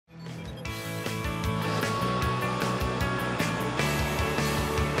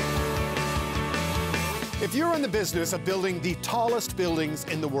If you're in the business of building the tallest buildings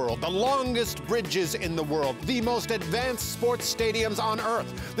in the world, the longest bridges in the world, the most advanced sports stadiums on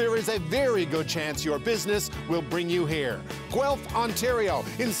Earth, there is a very good chance your business will bring you here. Guelph, Ontario.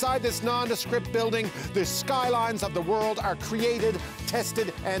 Inside this nondescript building, the skylines of the world are created,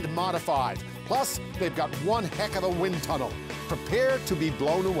 tested, and modified. Plus, they've got one heck of a wind tunnel. Prepare to be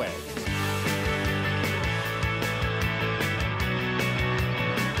blown away.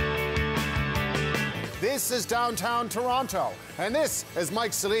 This is downtown Toronto, and this is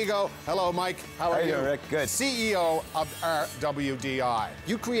Mike Saligo. Hello, Mike. How are you? Rick? Good. CEO of RWDI.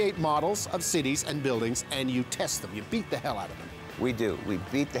 You create models of cities and buildings, and you test them. You beat the hell out of them. We do. We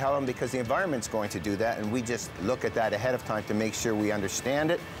beat the hell out of them because the environment's going to do that, and we just look at that ahead of time to make sure we understand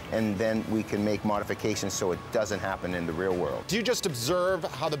it, and then we can make modifications so it doesn't happen in the real world. Do you just observe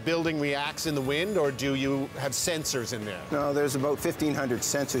how the building reacts in the wind, or do you have sensors in there? No, there's about 1,500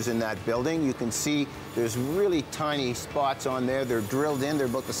 sensors in that building. You can see there's really tiny spots on there. They're drilled in. They're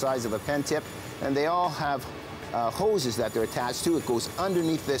about the size of a pen tip, and they all have hoses that they're attached to. It goes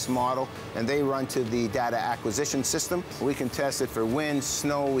underneath this model, and they run to the data acquisition system. We can test it for wind,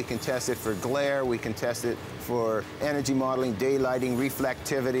 snow, we can test it for glare, we can test it for energy modeling, daylighting,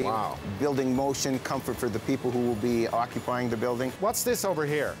 reflectivity, building motion, comfort for the people who will be occupying the building. What's this over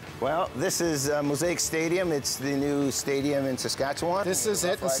here? Well, this is Mosaic Stadium. It's the new stadium in Saskatchewan. This is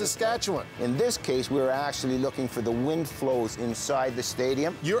it in Saskatchewan. In this case, we're actually looking for the wind flows inside the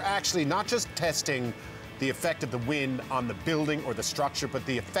stadium. You're actually not just testing the effect of the wind on the building or the structure, but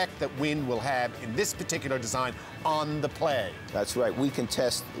the effect that wind will have in this particular design on the play. That's right. We can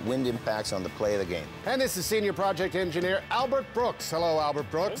test wind impacts on the play of the game. And this is Senior Project Engineer Albert Brooks. Hello,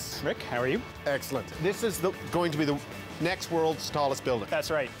 Albert Brooks. Hey, Rick, how are you? Excellent. This is going to be the next world's tallest building. That's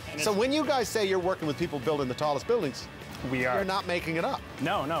right. So when you guys say you're working with people building the tallest buildings, we are. You're not making it up.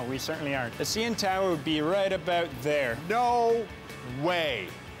 No, we certainly aren't. The CN Tower would be right about there. No way.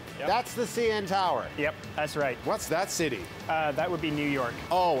 Yep. That's the CN Tower. Yep, that's right. What's that city? That would be New York.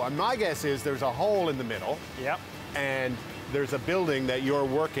 Oh, and my guess is there's a hole in the middle. Yep. And there's a building that you're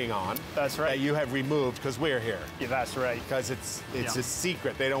working on. That's right. That you have removed because we're here. Yeah, that's right. Because it's a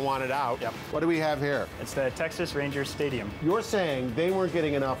secret. They don't want it out. Yep. What do we have here? It's the Texas Rangers Stadium. You're saying they weren't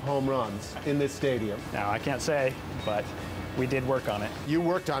getting enough home runs in this stadium. Now, I can't say, but we did work on it. You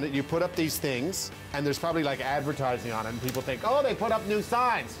worked on it. You put up these things, and there's probably like advertising on it, and people think, oh, they put up new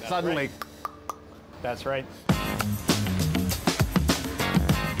signs. That's Suddenly. Right. That's right.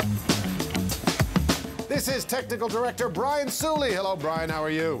 This is Technical Director Brian Suley. Hello, Brian. How are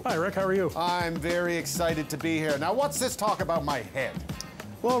you? Hi, Rick. How are you? I'm very excited to be here. Now, what's this talk about my head?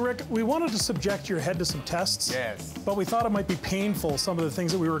 Well, Rick, we wanted to subject your head to some tests. Yes. But we thought it might be painful, some of the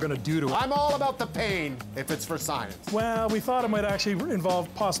things that we were going to do to it. I'm all about the pain if it's for science. Well, we thought it might actually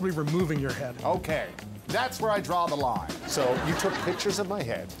involve possibly removing your head. Okay. That's where I draw the line. So you took pictures of my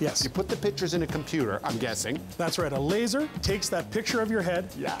head. Yes. You put the pictures in a computer, I'm guessing. That's right. A laser takes that picture of your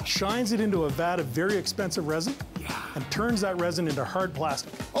head, shines it into a vat of very expensive resin, and turns that resin into hard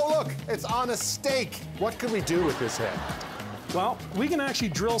plastic. Oh, look, it's on a stake. What could we do with this head? Well, we can actually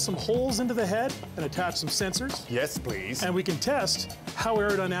drill some holes into the head and attach some sensors. Yes, please. And we can test how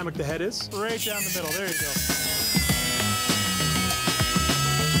aerodynamic the head is. Right down the middle. There you go.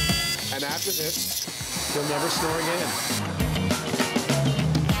 And after this, you'll never snore again.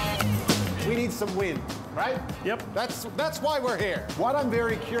 We need some wind, right? Yep. That's why we're here. What I'm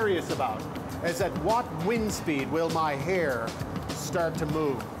very curious about is at what wind speed will my hair start to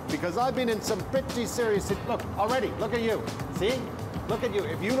move? Because I've been in some pretty serious... Look, already, look at you. See? Look at you.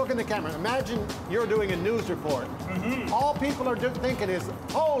 If you look in the camera, imagine you're doing a news report. All people are thinking is,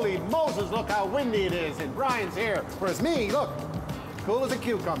 holy Moses, look how windy it is, and Brian's here. Whereas me, look, cool as a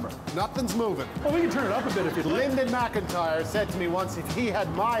cucumber. Nothing's moving. Well, we can turn it up a bit if you'd like. Lyndon McIntyre said to me once, if he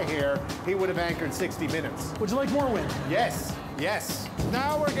had my hair, he would have anchored 60 minutes. Would you like more wind? Yes, yes.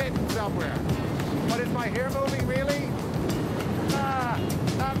 Now we're getting somewhere. But is my hair moving, really?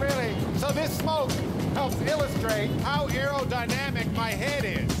 Not really. So this smoke helps illustrate how aerodynamic my head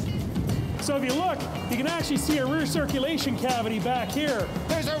is. So if you look, you can actually see a rear circulation cavity back here.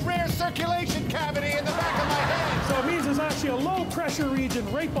 There's a rear circulation cavity in the back of my head. So it means there's actually a low pressure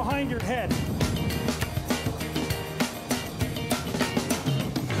region right behind your head.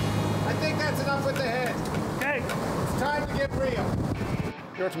 I think that's enough with the head. Okay. It's time to get real.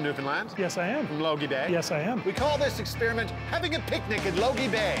 You're from Newfoundland? Yes, I am. From Logie Bay? Yes, I am. We call this experiment having a picnic in Logie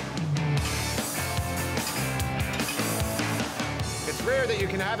Bay. It's rare that you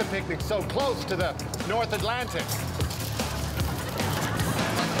can have a picnic so close to the North Atlantic.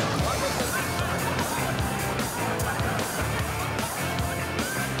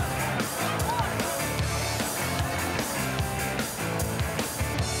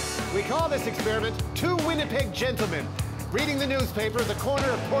 this experiment two Winnipeg gentlemen reading the newspaper at the corner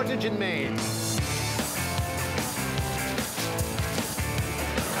of Portage and Main.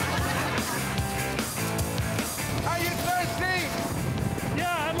 Are you thirsty?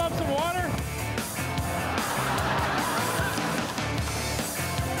 Yeah, I'd love some water.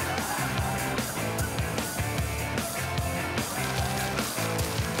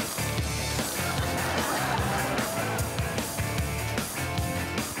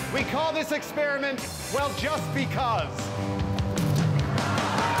 We call this experiment, well, just because.